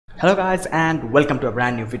Hello guys and welcome to a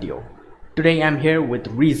brand new video. Today I'm here with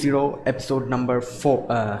ReZero episode number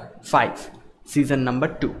 5, season number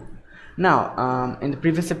 2. Now in the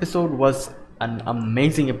previous episode was an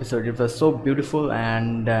amazing episode. It was so beautiful,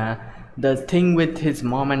 and the thing with his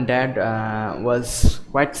mom and dad was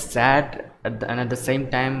quite sad, and at the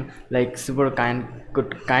same time like Subaru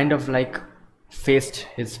could kind of like faced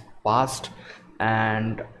his past,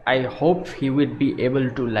 and I hope he would be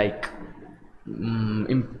able to like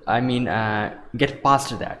get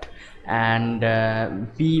past that and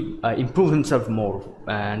improve himself more.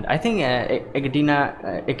 And I think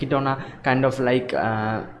Echidna kind of like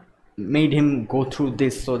made him go through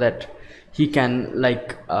this so that he can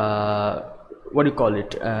like what do you call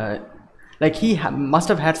it, like he must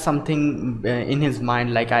have had something in his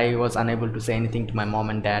mind, like I was unable to say anything to my mom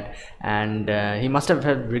and dad, and he must have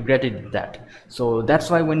regretted that. So that's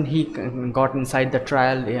why when he got inside the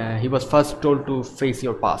trial, he was first told to face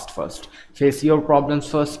your past first, face your problems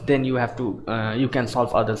first, then you have to you can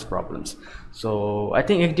solve others' problems. So I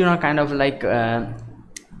think Echidna kind of like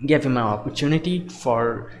gave him an opportunity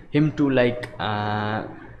for him to like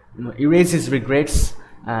erase his regrets,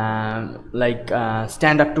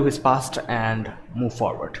 stand up to his past and move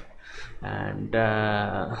forward. And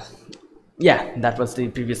yeah, that was the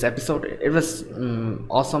previous episode. It was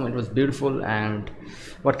awesome, it was beautiful, and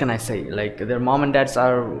what can I say, like their mom and dads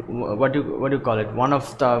are what do you call it, one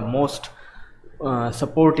of the most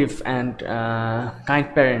supportive and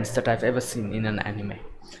kind parents that I've ever seen in an anime.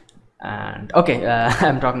 And okay,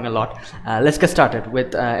 I'm talking a lot. Let's get started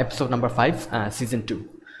with episode number 5, season 2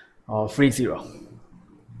 of ReZero.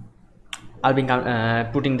 I'll be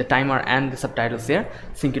putting the timer and the subtitles here.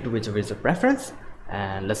 Sync it to whichever is your preference,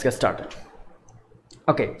 and let's get started.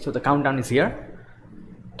 Okay, so the countdown is here.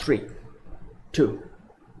 3, 2,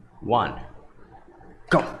 1,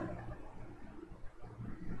 go.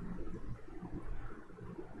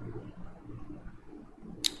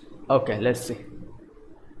 Okay, let's see.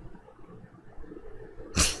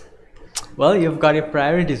 Well, you've got your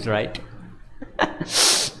priorities right.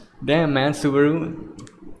 Damn man, Subaru,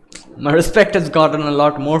 my respect has gotten a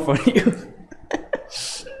lot more for you.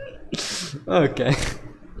 Okay.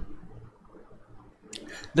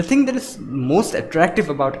 The thing that is most attractive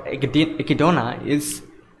about Echidna is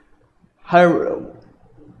her,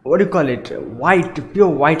 what do you call it, pure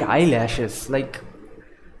white eyelashes. Like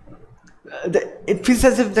it feels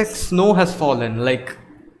as if the snow has fallen. Like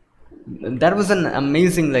that was an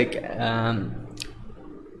amazing like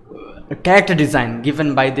character design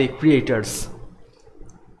given by the creators.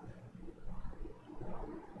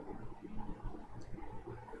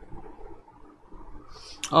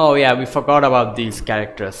 Oh yeah, we forgot about these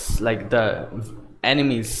characters, like the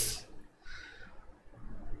enemies.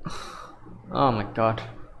 Oh my god.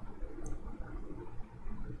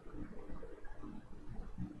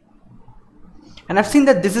 And I've seen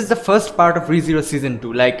that this is the first part of ReZero season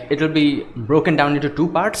 2. Like it'll be broken down into 2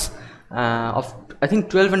 parts of I think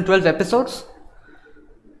 12 and 12 episodes.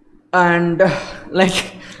 And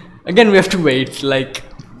like again we have to wait. Like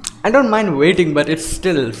I don't mind waiting, but it's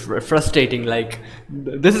still frustrating. Like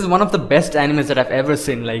this is one of the best animes that I've ever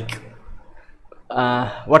seen. Like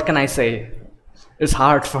what can I say, it's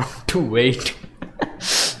hard for to wait.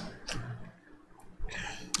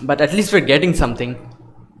 But at least we're getting something.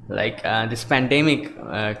 Like this pandemic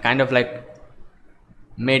kind of like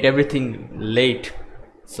made everything late,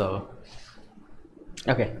 so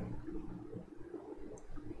okay.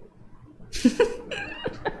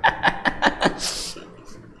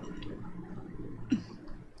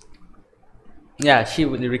 Yeah, she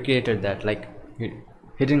recreated that, like he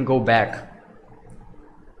didn't go back.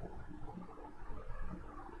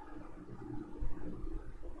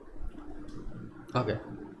 Okay.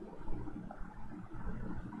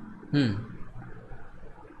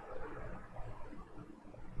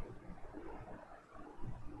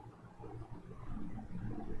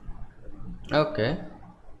 Okay.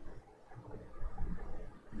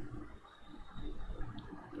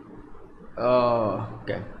 Oh,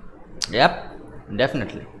 okay. Yep,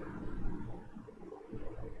 definitely.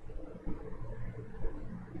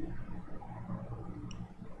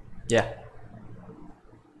 Yeah.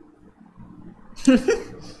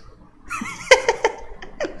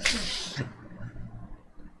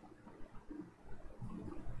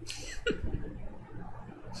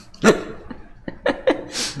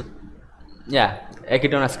 Yeah,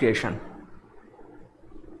 Echidna's creation.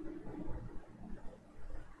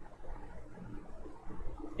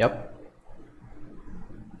 Yep.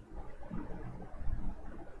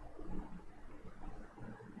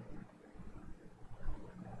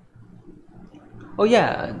 Oh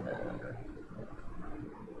yeah.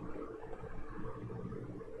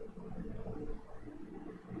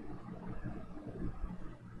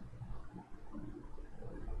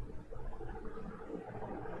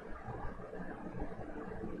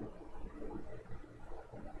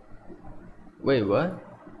 Wait, what?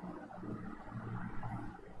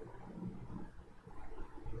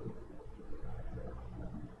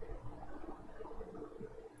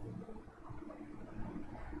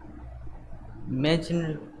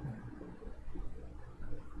 Imagine.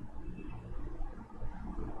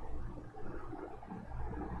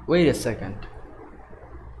 Wait a second.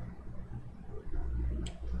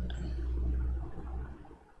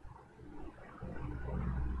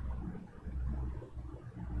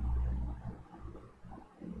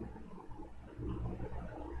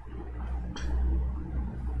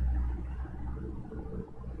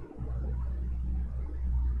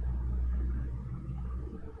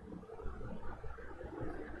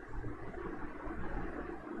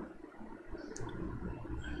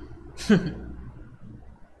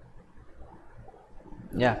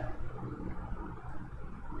 Yeah.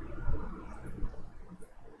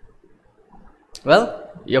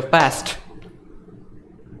 Well, you've passed.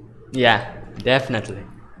 Yeah, definitely.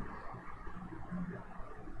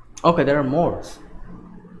 Okay, there are more.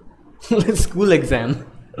 School exam.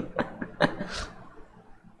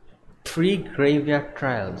 Three graveyard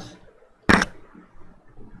trials.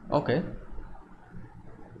 Okay.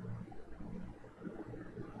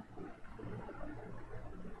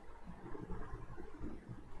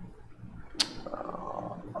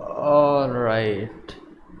 All right.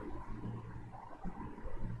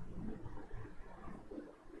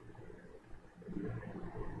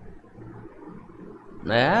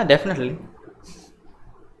 Yeah, definitely.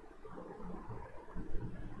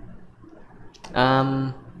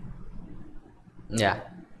 Um. Yeah.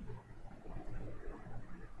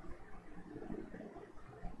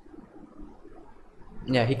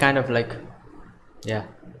 Yeah. He kind of like. Yeah.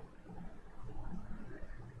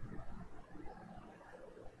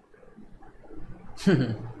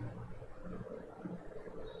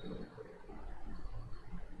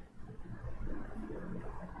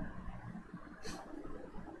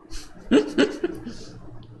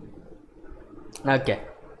 Okay.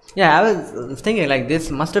 Yeah, I was thinking like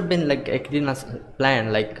this must have been like Ekidina's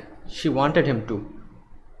plan. Like she wanted him to.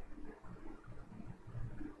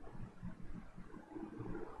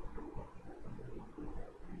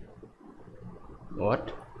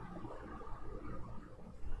 What?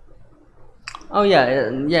 Oh yeah,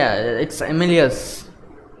 yeah. It's Emilia's.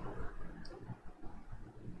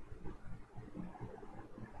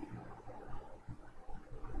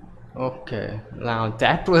 Okay. Now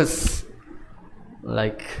that was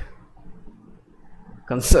like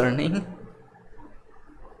concerning.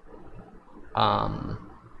 Um.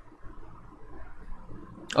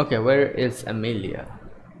 Okay, where is Amelia?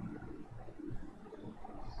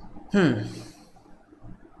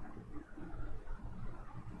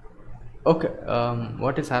 Okay.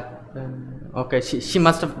 What is happening? Okay, she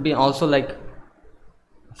must have been also like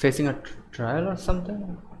facing a trial or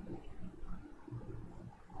something.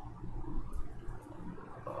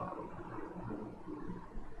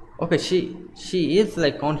 Okay, she is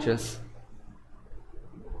like conscious.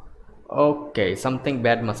 Okay, something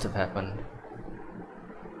bad must have happened.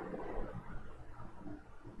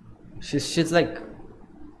 She's like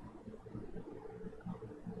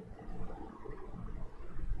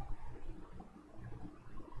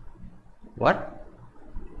what?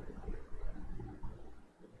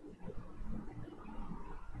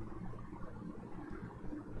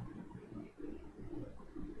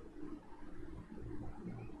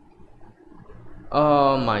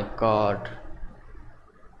 Oh my god.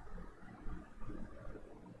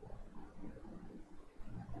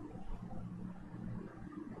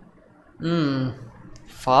 Hmm.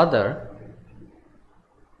 Father.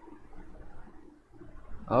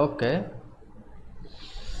 Okay.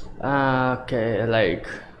 Okay, like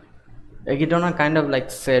Egidona kind of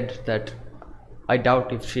like said that I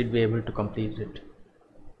doubt if she'd be able to complete it.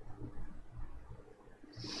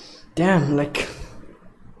 Damn, like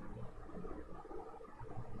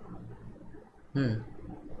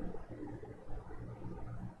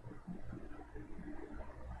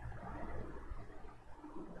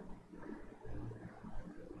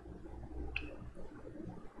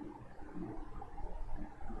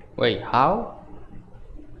wait, how?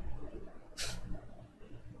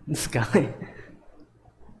 This guy.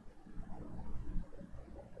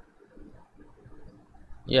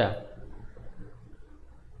 Yeah.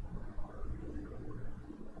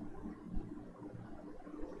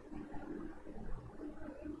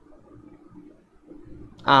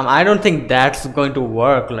 I don't think that's going to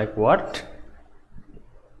work. Like what?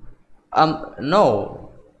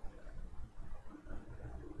 No.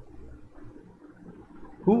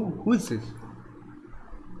 Who is this?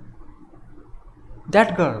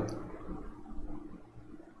 That girl.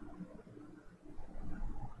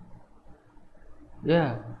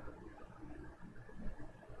 Yeah.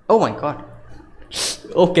 Oh my god.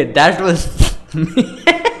 Okay, that was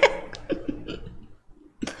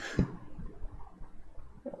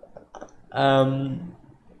um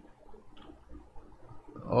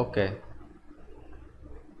okay.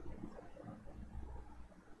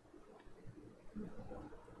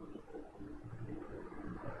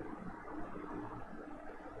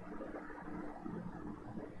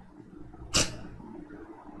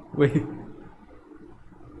 Wait.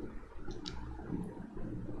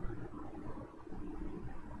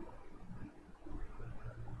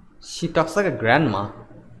 She talks like a grandma.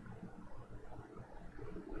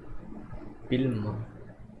 Pilma.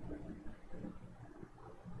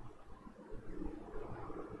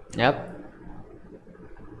 Yep.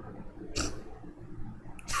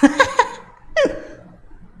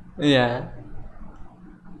 Yeah.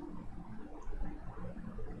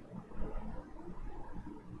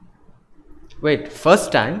 Wait,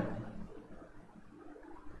 first time?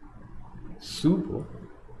 Subo?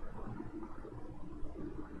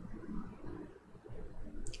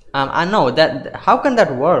 I know that. How can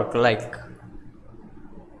that work? Like,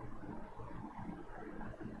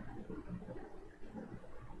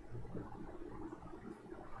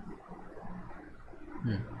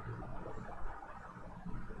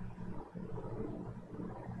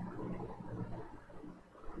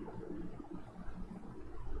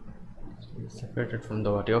 separated from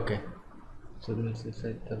the body. Okay. So this is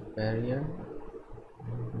like the barrier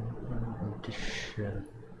of the shell.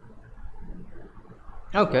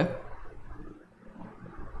 Okay.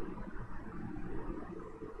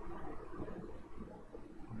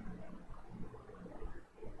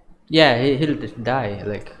 Yeah, he'll just die.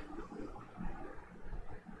 Like,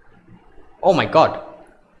 oh my god.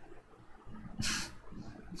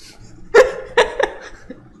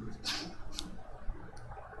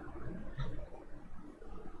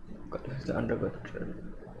 God, it's the underwater.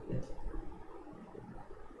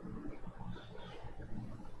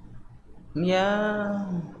 Yeah.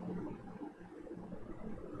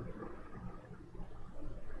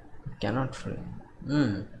 Cannot free.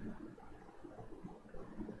 Hmm.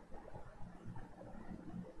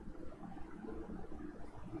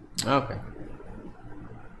 Okay.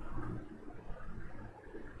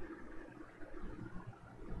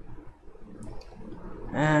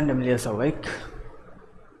 And Emilia's awake.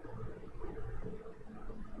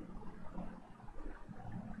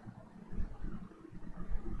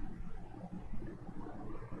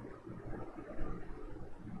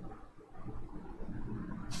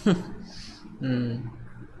 Hmm.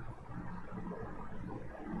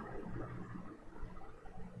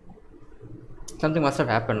 Something must have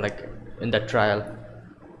happened, like in that trial.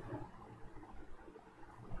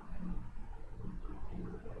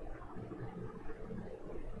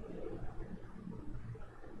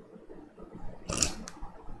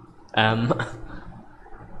 Um.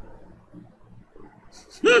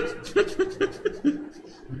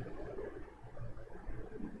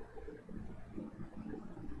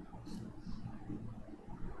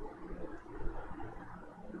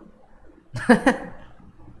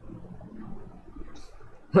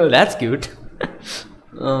 Well, that's cute.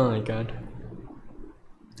 Oh my god.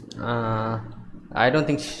 Uh, I don't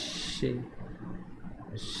think she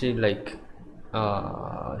like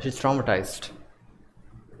she's traumatized.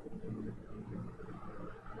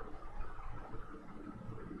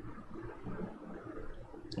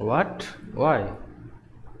 What? Why?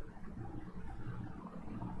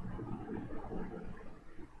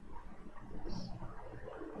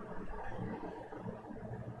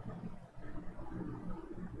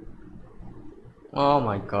 Oh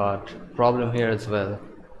my god. Problem here as well.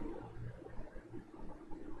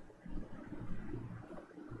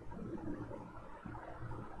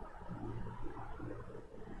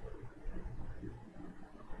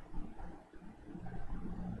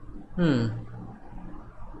 Hmm.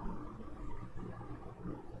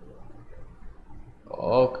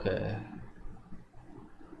 Okay.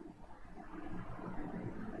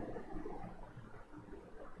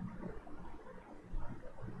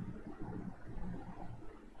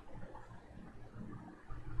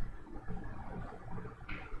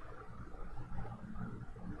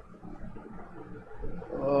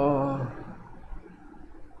 Oh.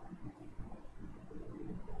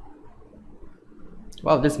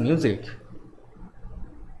 Wow, this music.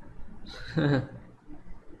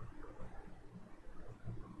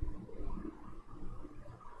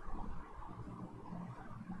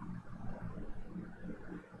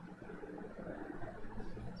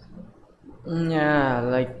 Yeah,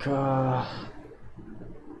 like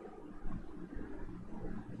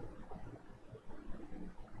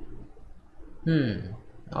Hmm.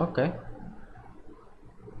 Okay.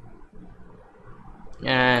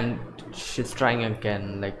 And she's trying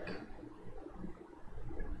again, like,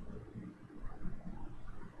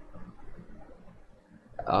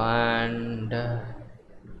 and the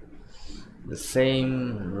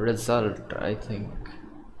same result, I think.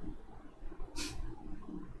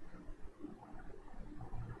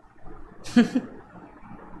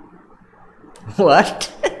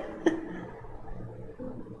 What?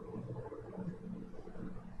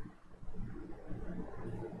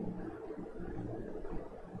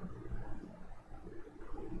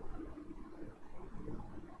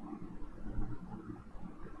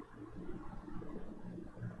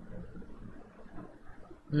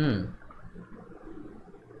 Hmm.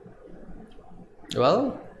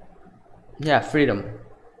 Well, yeah, freedom.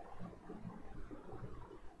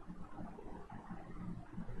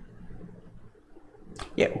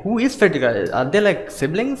 Yeah, who is Fetica? Are they like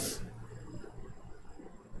siblings?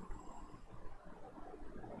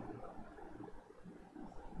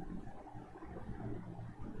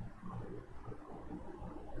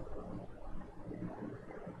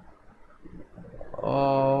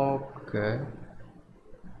 Okay.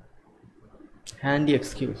 Handy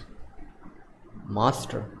excuse.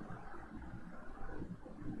 Master.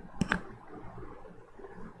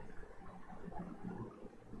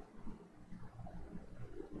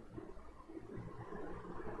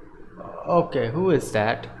 Okay, who is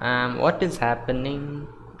that? What is happening?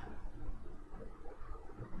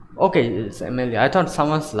 Okay, it's Amelia. I thought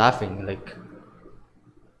someone's laughing. Like,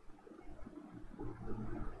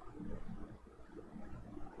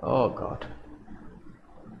 oh god.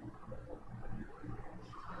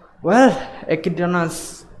 Well,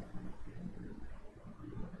 Echidna's.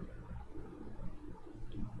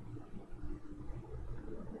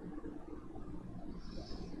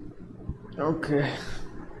 Okay.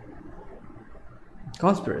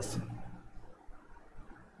 Conspiracy.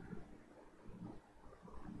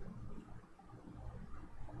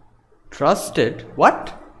 Trusted?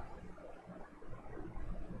 What?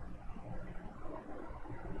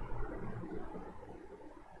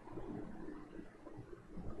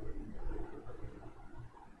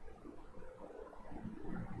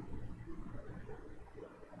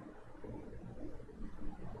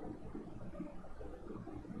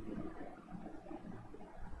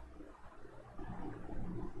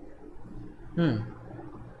 Hmm.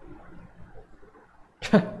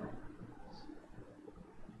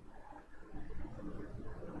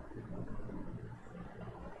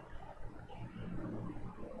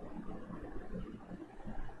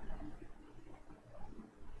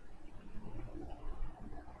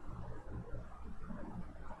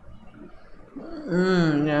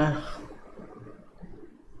 Hmm. Yeah.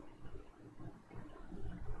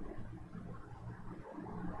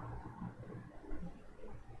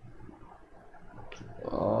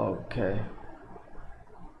 Okay.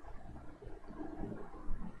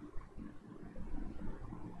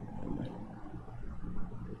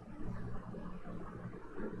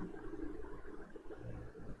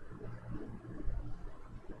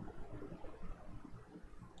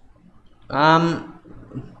 Um.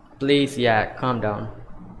 Please, yeah, calm down.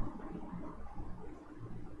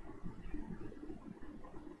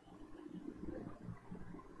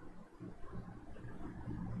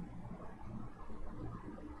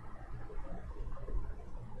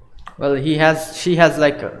 Well, she has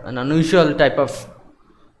like an unusual type of.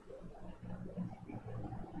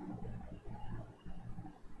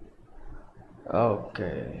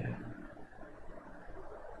 Okay.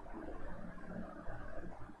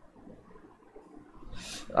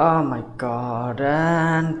 Oh my god,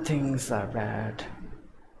 and things are bad.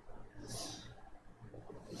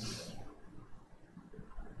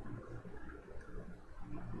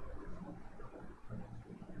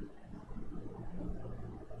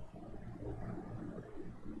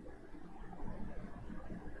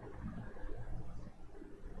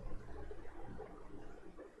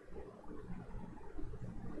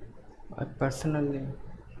 I personally.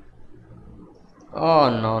 Oh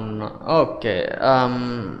no no. Okay.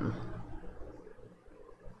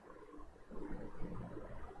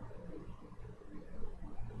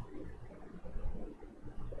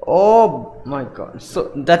 Oh my god.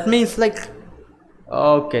 So that means like.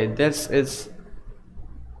 Okay, this is.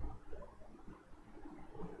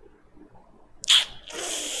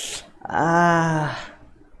 Ah.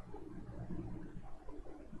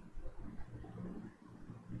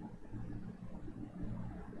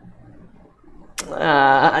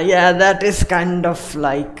 Yeah, that is kind of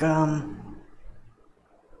like.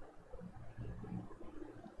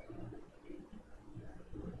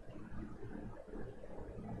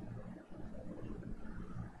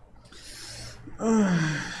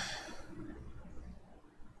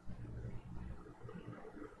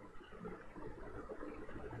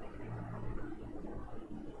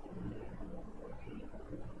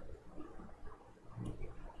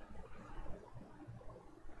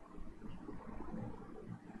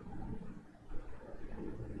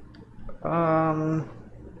 Um,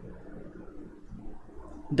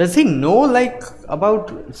 does he know like about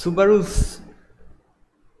Subaru's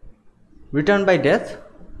return by death?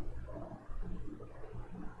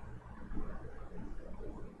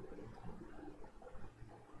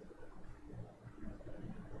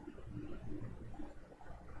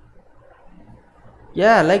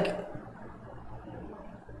 Yeah, like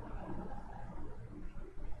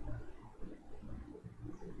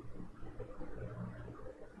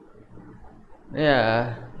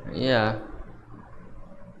yeah, yeah.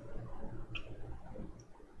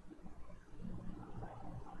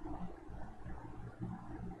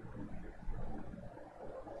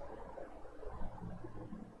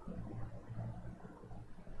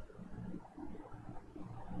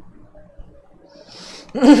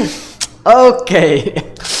 Okay,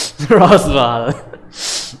 Roswell.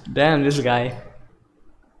 Damn this guy.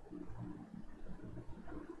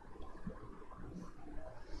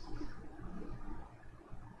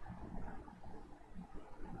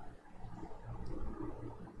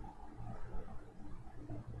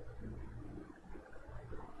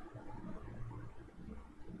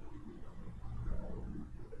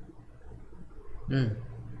 Hmm.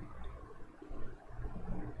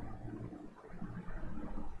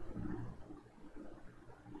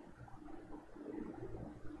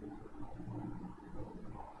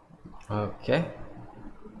 Okay.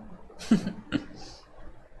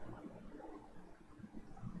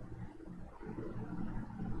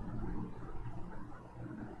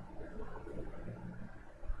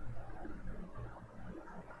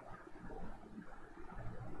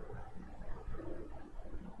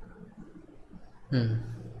 Hmm.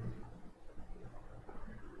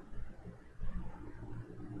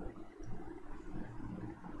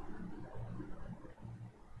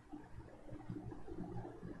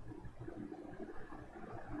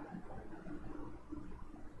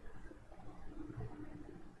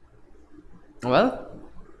 Well,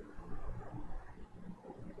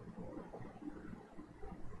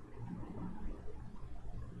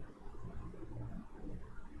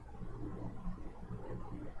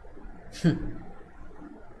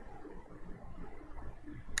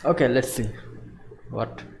 okay, let's see.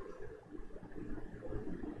 What?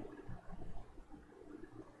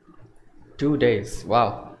 2 days.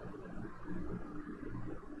 Wow.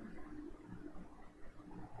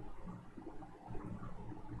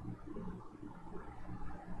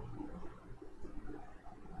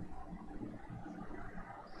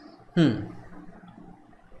 Hmm.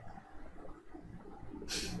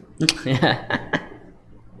 Yeah.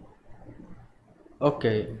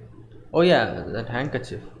 Okay. Oh yeah, that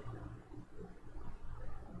handkerchief.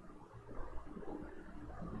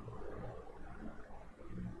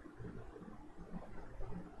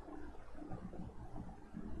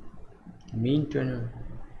 Mean to anyone.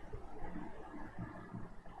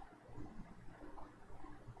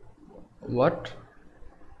 What?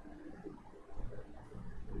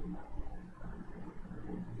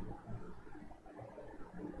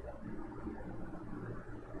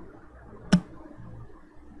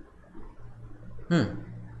 Hmm.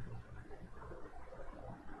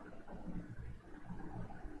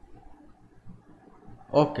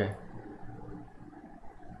 Okay.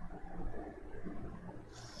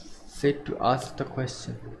 Said to ask the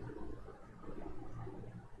question.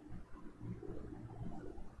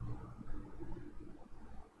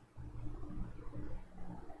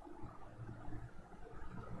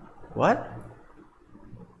 What?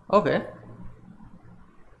 Okay.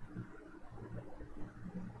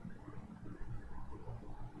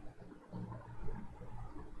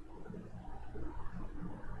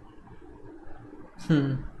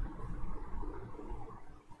 Hmm.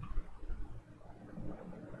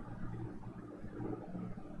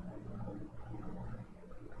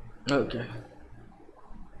 Okay.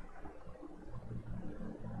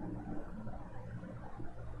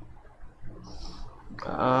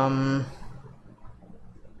 Um.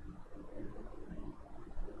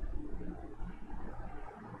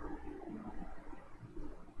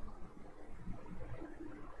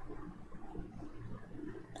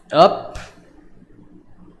 Up.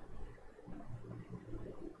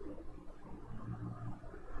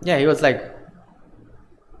 Yeah, he was like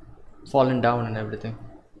falling down and everything.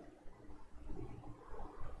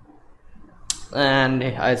 And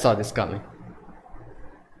I saw this coming.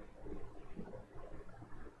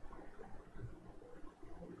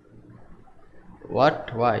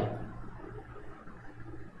 What? Why?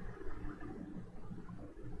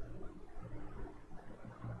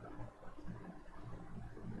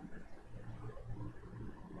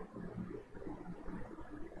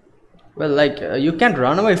 Well, like you can't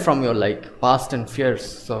run away from your like past and fears.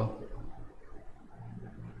 So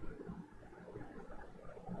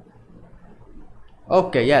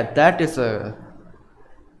okay, yeah, that is a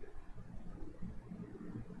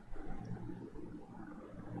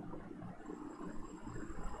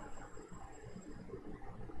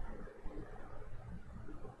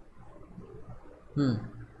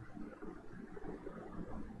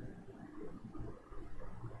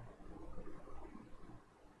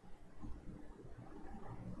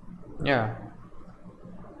yeah,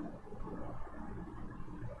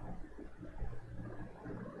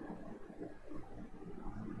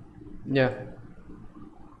 yeah.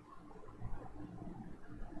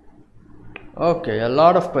 Okay, a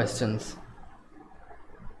lot of questions.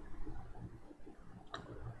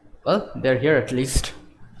 Well, they're here at least.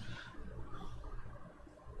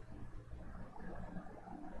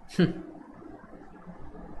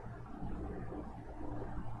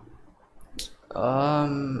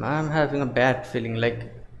 I'm having a bad feeling.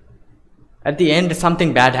 Like at the end,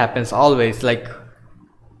 something bad happens always. Like,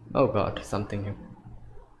 oh God, something.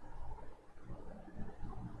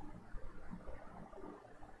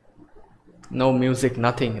 No music,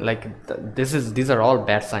 nothing. Like these are all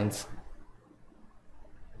bad signs.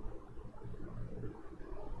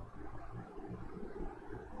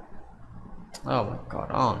 Oh my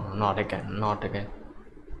God! Oh no, not again, not again.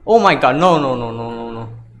 Oh my God! No, no, no, no, no, no.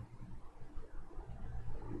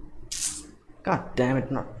 God damn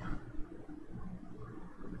it! Not.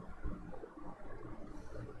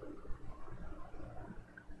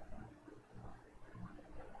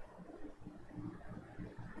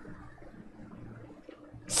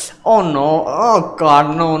 Oh no! Oh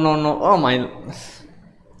God! No, no, no! Oh my!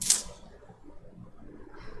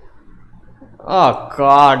 Oh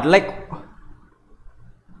God! Like.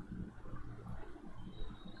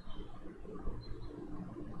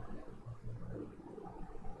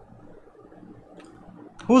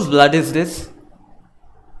 Whose blood is this?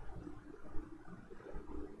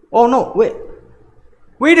 Oh no, wait.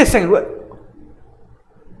 Wait a second. Wait.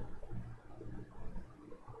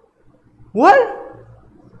 What?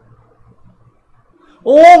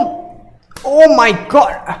 Oh, oh my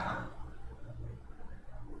God.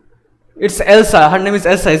 It's Elsa. Her name is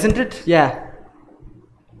Elsa, isn't it? Yeah.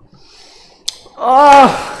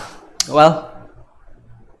 Oh, well.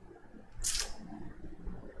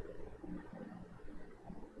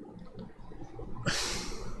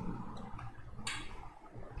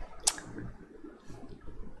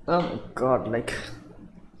 Oh my God, like.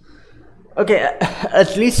 Okay,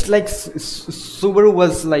 at least like Subaru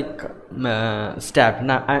was like stabbed.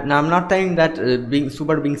 Now I'm not saying that being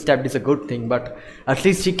Subaru being stabbed is a good thing, but at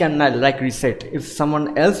least he can like reset. If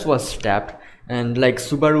someone else was stabbed and like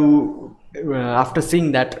Subaru after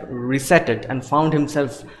seeing that reset it and found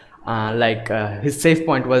himself his save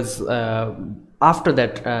point was after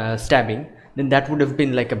that stabbing, then that would have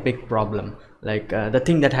been like a big problem. Like the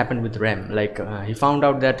thing that happened with Rem, like he found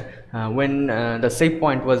out that when the save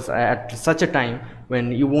point was at such a time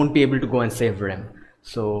when you won't be able to go and save Rem.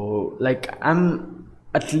 So like I'm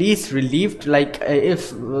at least relieved, like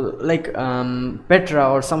if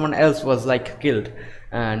Petra or someone else was like killed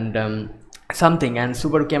and something, and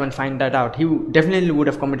Subaru came and find that out, he definitely would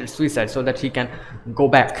have committed suicide so that he can go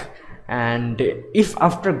back. And if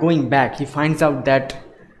after going back he finds out that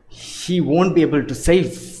he won't be able to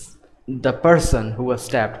save the person who was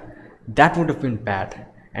stabbed, that would have been bad.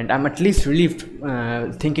 And I'm at least relieved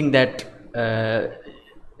thinking that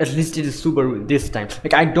at least it is Subaru this time.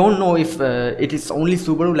 Like I don't know if it is only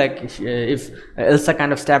Subaru, like if Elsa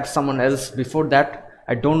kind of stabbed someone else before that.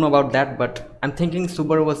 I don't know about that, but I'm thinking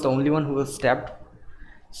Subaru was the only one who was stabbed.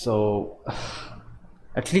 So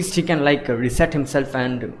at least he can like reset himself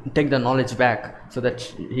and take the knowledge back so that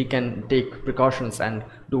he can take precautions and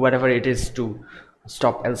do whatever it is to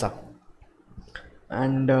stop Elsa.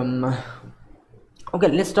 And okay,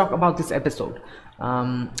 let's talk about this episode.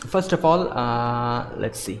 First of all,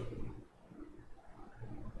 let's see.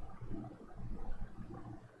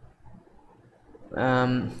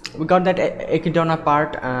 We got that Echidna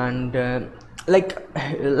part, and like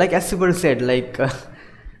as Subaru said, like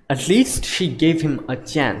at least she gave him a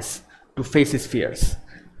chance to face his fears,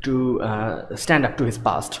 to stand up to his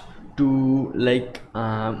past, to like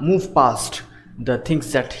move past the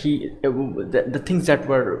things that the things that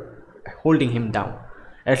were holding him down.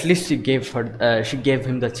 At least she gave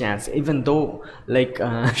him the chance, even though like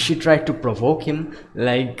she tried to provoke him,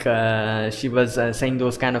 like she was saying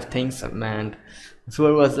those kind of things, and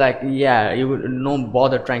Subaru was like, yeah, you would no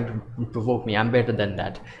bother trying to provoke me, I'm better than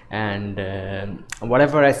that. And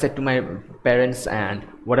whatever I said to my parents and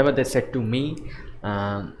whatever they said to me,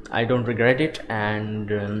 I don't regret it.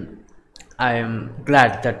 And I am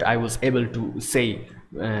glad that I was able to say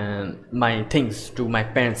my things to my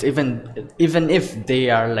parents, even if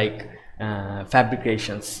they are like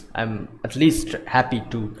fabrications. I'm at least happy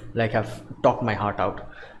to like have talked my heart out.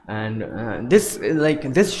 And this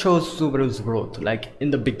shows Subaru's growth. Like in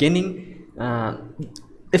the beginning,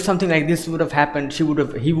 if something like this would have happened, he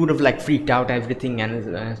would have like freaked out everything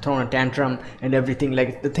and thrown a tantrum and everything.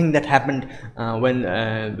 Like the thing that happened when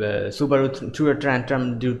Subaru threw a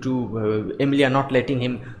tantrum due to Emilia not letting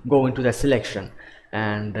him go into the selection,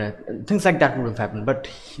 and things like that would have happened. But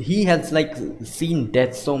he has like seen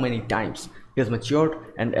death so many times. He has matured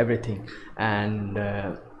and everything, and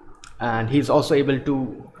he's also able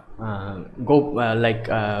to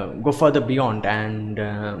go further beyond and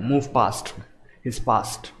move past his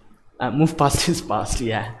past, move past his past,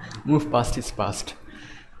 yeah, move past his past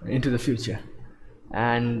into the future.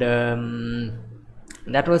 And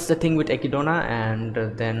that was the thing with Ekidona. And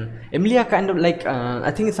then Emilia kind of like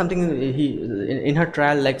I think it's something in her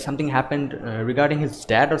trial, like something happened regarding his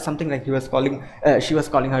dad or something, like she was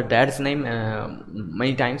calling her dad's name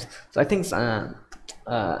many times. So I think there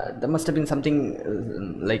must have been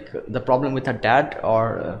something like the problem with her dad,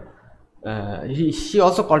 or she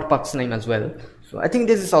also called Puck's name as well. So I think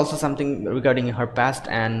this is also something regarding her past,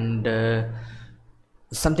 and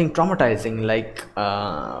something traumatizing, like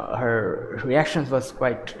her reactions was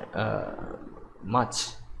quite much.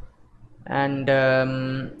 And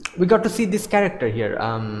we got to see this character here,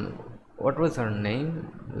 what was her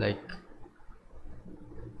name, like,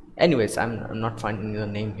 anyways, I'm not finding the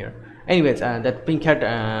name here. Anyways, that pink haired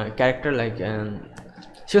character, like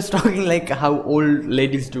she was talking like how old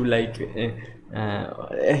ladies do, like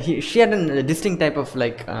she had a distinct type of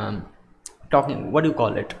like talking, what do you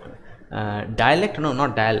call it, dialect, no,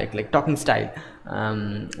 not dialect, like talking style,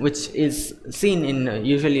 which is seen in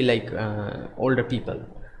usually like older people.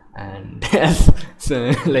 And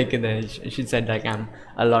so like she said like I'm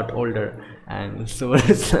a lot older, and so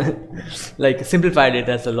it's like simplified it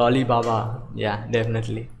as a lolly baba, yeah,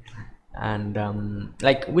 definitely. And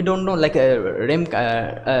like we don't know, like Ram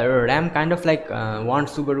kind of like warned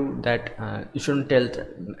Subaru that you shouldn't tell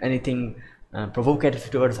anything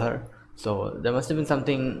provocative towards her. So there must have been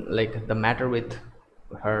something like the matter with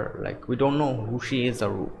her, like we don't know who she is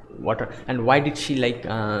or what and why did she like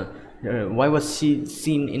why was she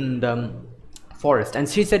seen in the forest. And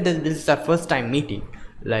she said that this is her first time meeting,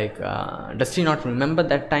 like does she not remember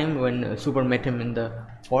that time when Subaru met him in the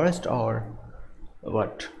forest or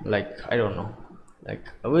what, like I don't know, like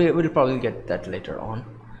we'll probably get that later on.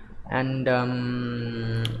 And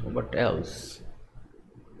what else,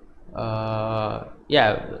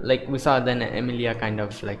 yeah, like we saw then Emilia kind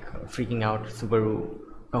of like freaking out, Subaru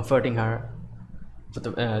comforting her.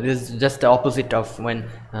 But this is just the opposite of when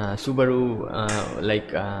Subaru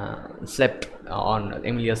slept on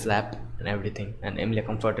Emilia's lap and everything, and Emilia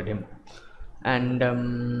comforted him. And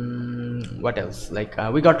what else, like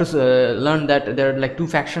we got to learn that there are like two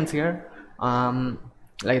factions here,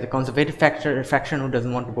 like the conservative faction who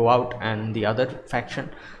doesn't want to go out, and the other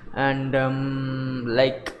faction. And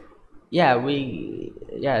like yeah,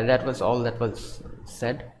 that was all that was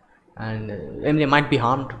said. And Emilia might be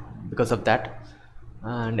harmed because of that,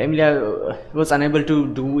 and Emilia was unable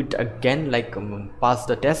to do it again, like pass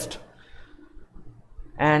the test.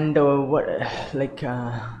 And what like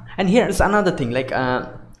and here's another thing, like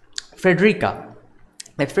Frederica,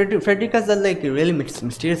 like Frederica's a like really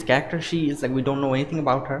mysterious character. She is like, we don't know anything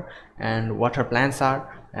about her and what her plans are.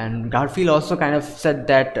 And Garfield also kind of said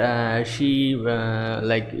that she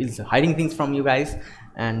like is hiding things from you guys.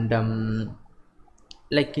 And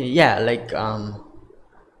like yeah, like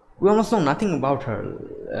we almost know nothing about her.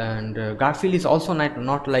 And Garfield is also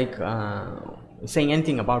not like saying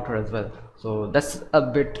anything about her as well. So that's a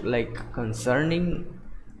bit like concerning.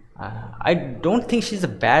 I don't think she's a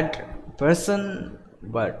bad person,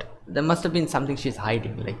 but there must have been something she's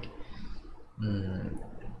hiding, like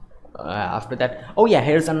after that. Oh yeah,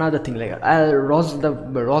 here's another thing, like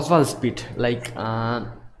Roswell's bit, like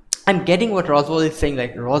I'm getting what Roswell is saying.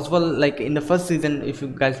 Like Roswell, like in the first season, if you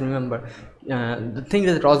guys remember, the thing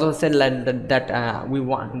that Roswell said, like that we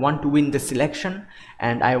want to win this election,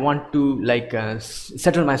 and I want to like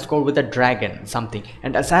settle my score with a dragon, something.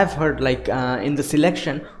 And as I've heard, like in the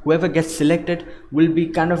selection, whoever gets selected will be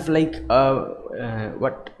kind of like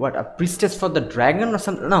what a priestess for the dragon or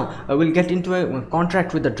something. No, will get into a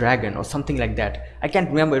contract with the dragon or something like that. I can't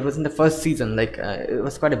remember. It was in the first season. Like it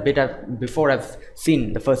was quite a bit before I've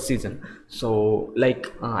seen the first season. So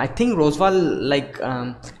like I think Roswell like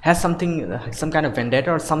has something, some kind of vendetta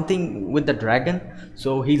or something with the dragon.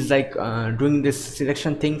 So he's like doing this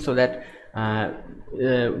selection thing so that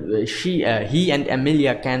he and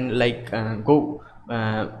Amelia can like go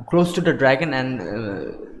close to the dragon,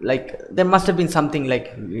 and like there must have been something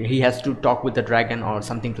like he has to talk with the dragon or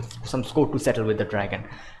something, to some score to settle with the dragon.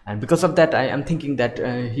 And because of that, I am thinking that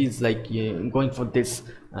he's like going for this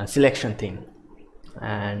selection thing.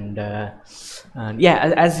 And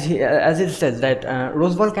yeah, as it says that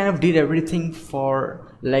Roswell kind of did everything for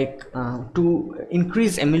like to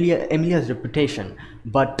increase Emilia's reputation,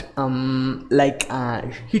 but like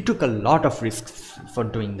he took a lot of risks for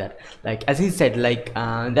doing that. Like as he said, like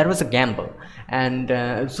that was a gamble. And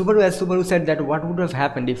Subaru said that what would have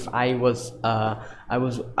happened if I was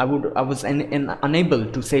unable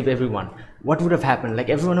to save everyone? What would have happened? Like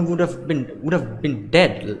everyone would have been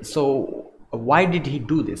dead. So why did he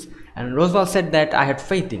do this? And Roswell said that I had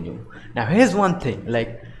faith in you. Now here's one thing,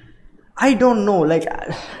 like I don't know, like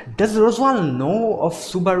does Roswell know of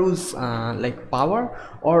Subaru's like power,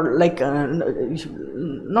 or like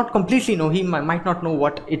not completely know? He might not know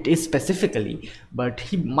what it is specifically, but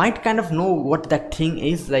he might kind of know what that thing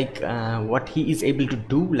is, like what he is able to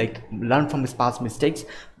do, like learn from his past mistakes.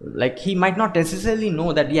 Like he might not necessarily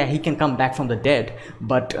know that yeah, he can come back from the dead,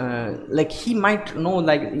 but like he might know,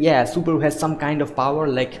 like yeah, Subaru has some kind of power,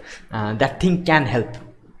 like that thing can help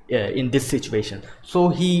in this situation. So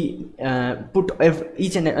he put all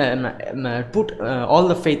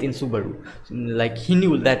the faith in Subaru. Like he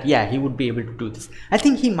knew that yeah, he would be able to do this. I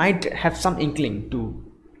think he might have some inkling to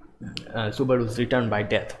Subaru's return by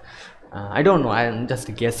death. I don't know, I'm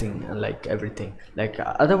just guessing, like everything. Like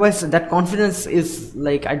otherwise that confidence is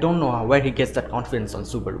like, I don't know where he gets that confidence on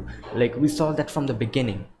Subaru. Like we saw that from the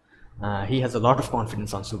beginning. He has a lot of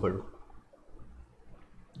confidence on Subaru.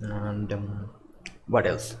 And what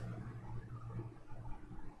else?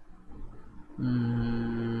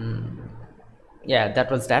 Yeah,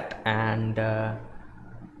 that was that. And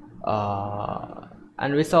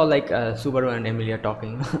we saw like Subaru and Emilia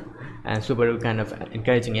talking and Subaru kind of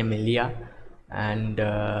encouraging Emilia, and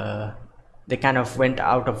they kind of went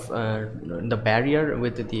out of the barrier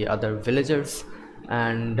with the other villagers,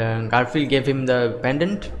 and Garfield gave him the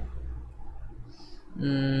pendant.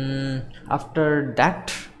 After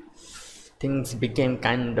that things became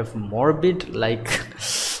kind of morbid, like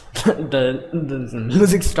the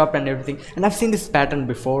music stopped and everything. And I've seen this pattern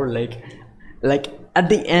before, like at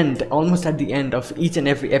the end, almost at the end of each and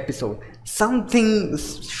every episode, something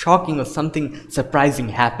shocking or something surprising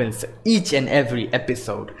happens each and every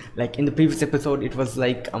episode. Like in the previous episode, it was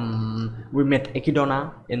like we met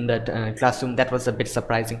Echidna in that classroom. That was a bit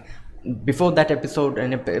surprising. Before that episode,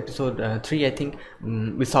 in episode 3 I think,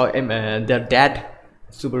 we saw their dad,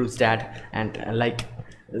 Subaru's dad, and like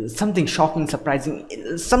something shocking,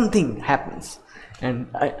 surprising, something happens. And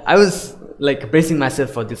I was like bracing myself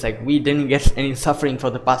for this, like we didn't get any suffering for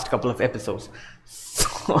the past couple of episodes,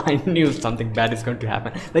 so I knew something bad is going to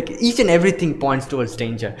happen. Like each and everything points towards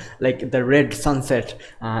danger, like the red sunset,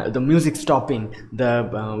 the music stopping, the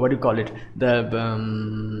what do you call it, the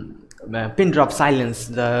pin drop silence,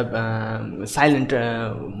 the silent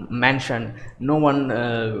mansion, no one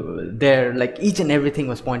there. Like each and everything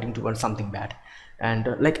was pointing towards something bad. And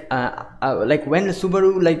like when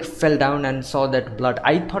Subaru like fell down and saw that blood,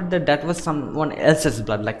 I thought that that was someone else's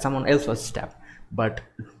blood, like someone else was stabbed. But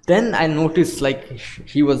then I noticed like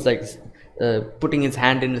he was like putting his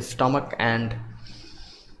hand in his stomach, and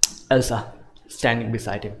Elsa standing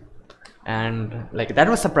beside him. And like that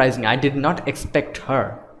was surprising. I did not expect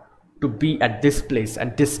her to be at this place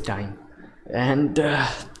at this time. And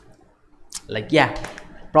like yeah,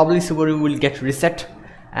 probably Subaru will get reset,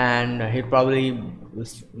 and he'll probably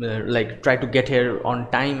like try to get here on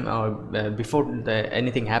time or before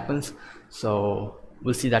anything happens. So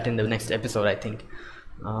we'll see that in the next episode, I think.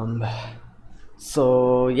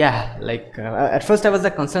 So yeah, like at first I was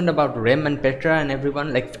like concerned about Rem and Petra and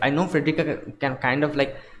everyone. Like I know Frederica can kind of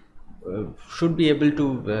like should be able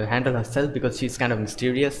to handle herself, because she's kind of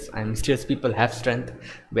mysterious, and mysterious people have strength,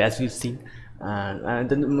 as we've seen. And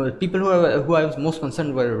the people who I was most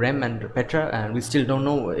concerned were Rem and Petra, and we still don't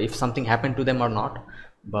know if something happened to them or not,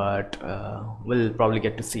 but we'll probably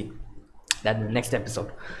get to see. that in the next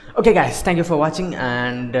episode. Okay guys, thank you for watching,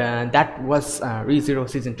 and that was ReZero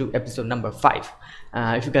season 2 episode number 5.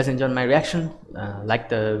 If you guys enjoyed my reaction, like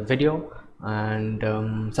the video,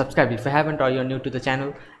 and subscribe if you haven't or you're new to the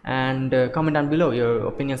channel, and comment down below your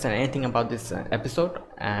opinions and anything about this episode,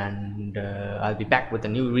 and I'll be back with a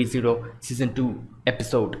new ReZero season 2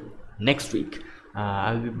 episode next week.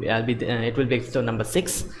 It will be episode number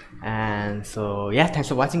 6, and so yeah, thanks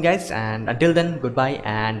for watching guys, and until then, goodbye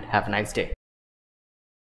and have a nice day.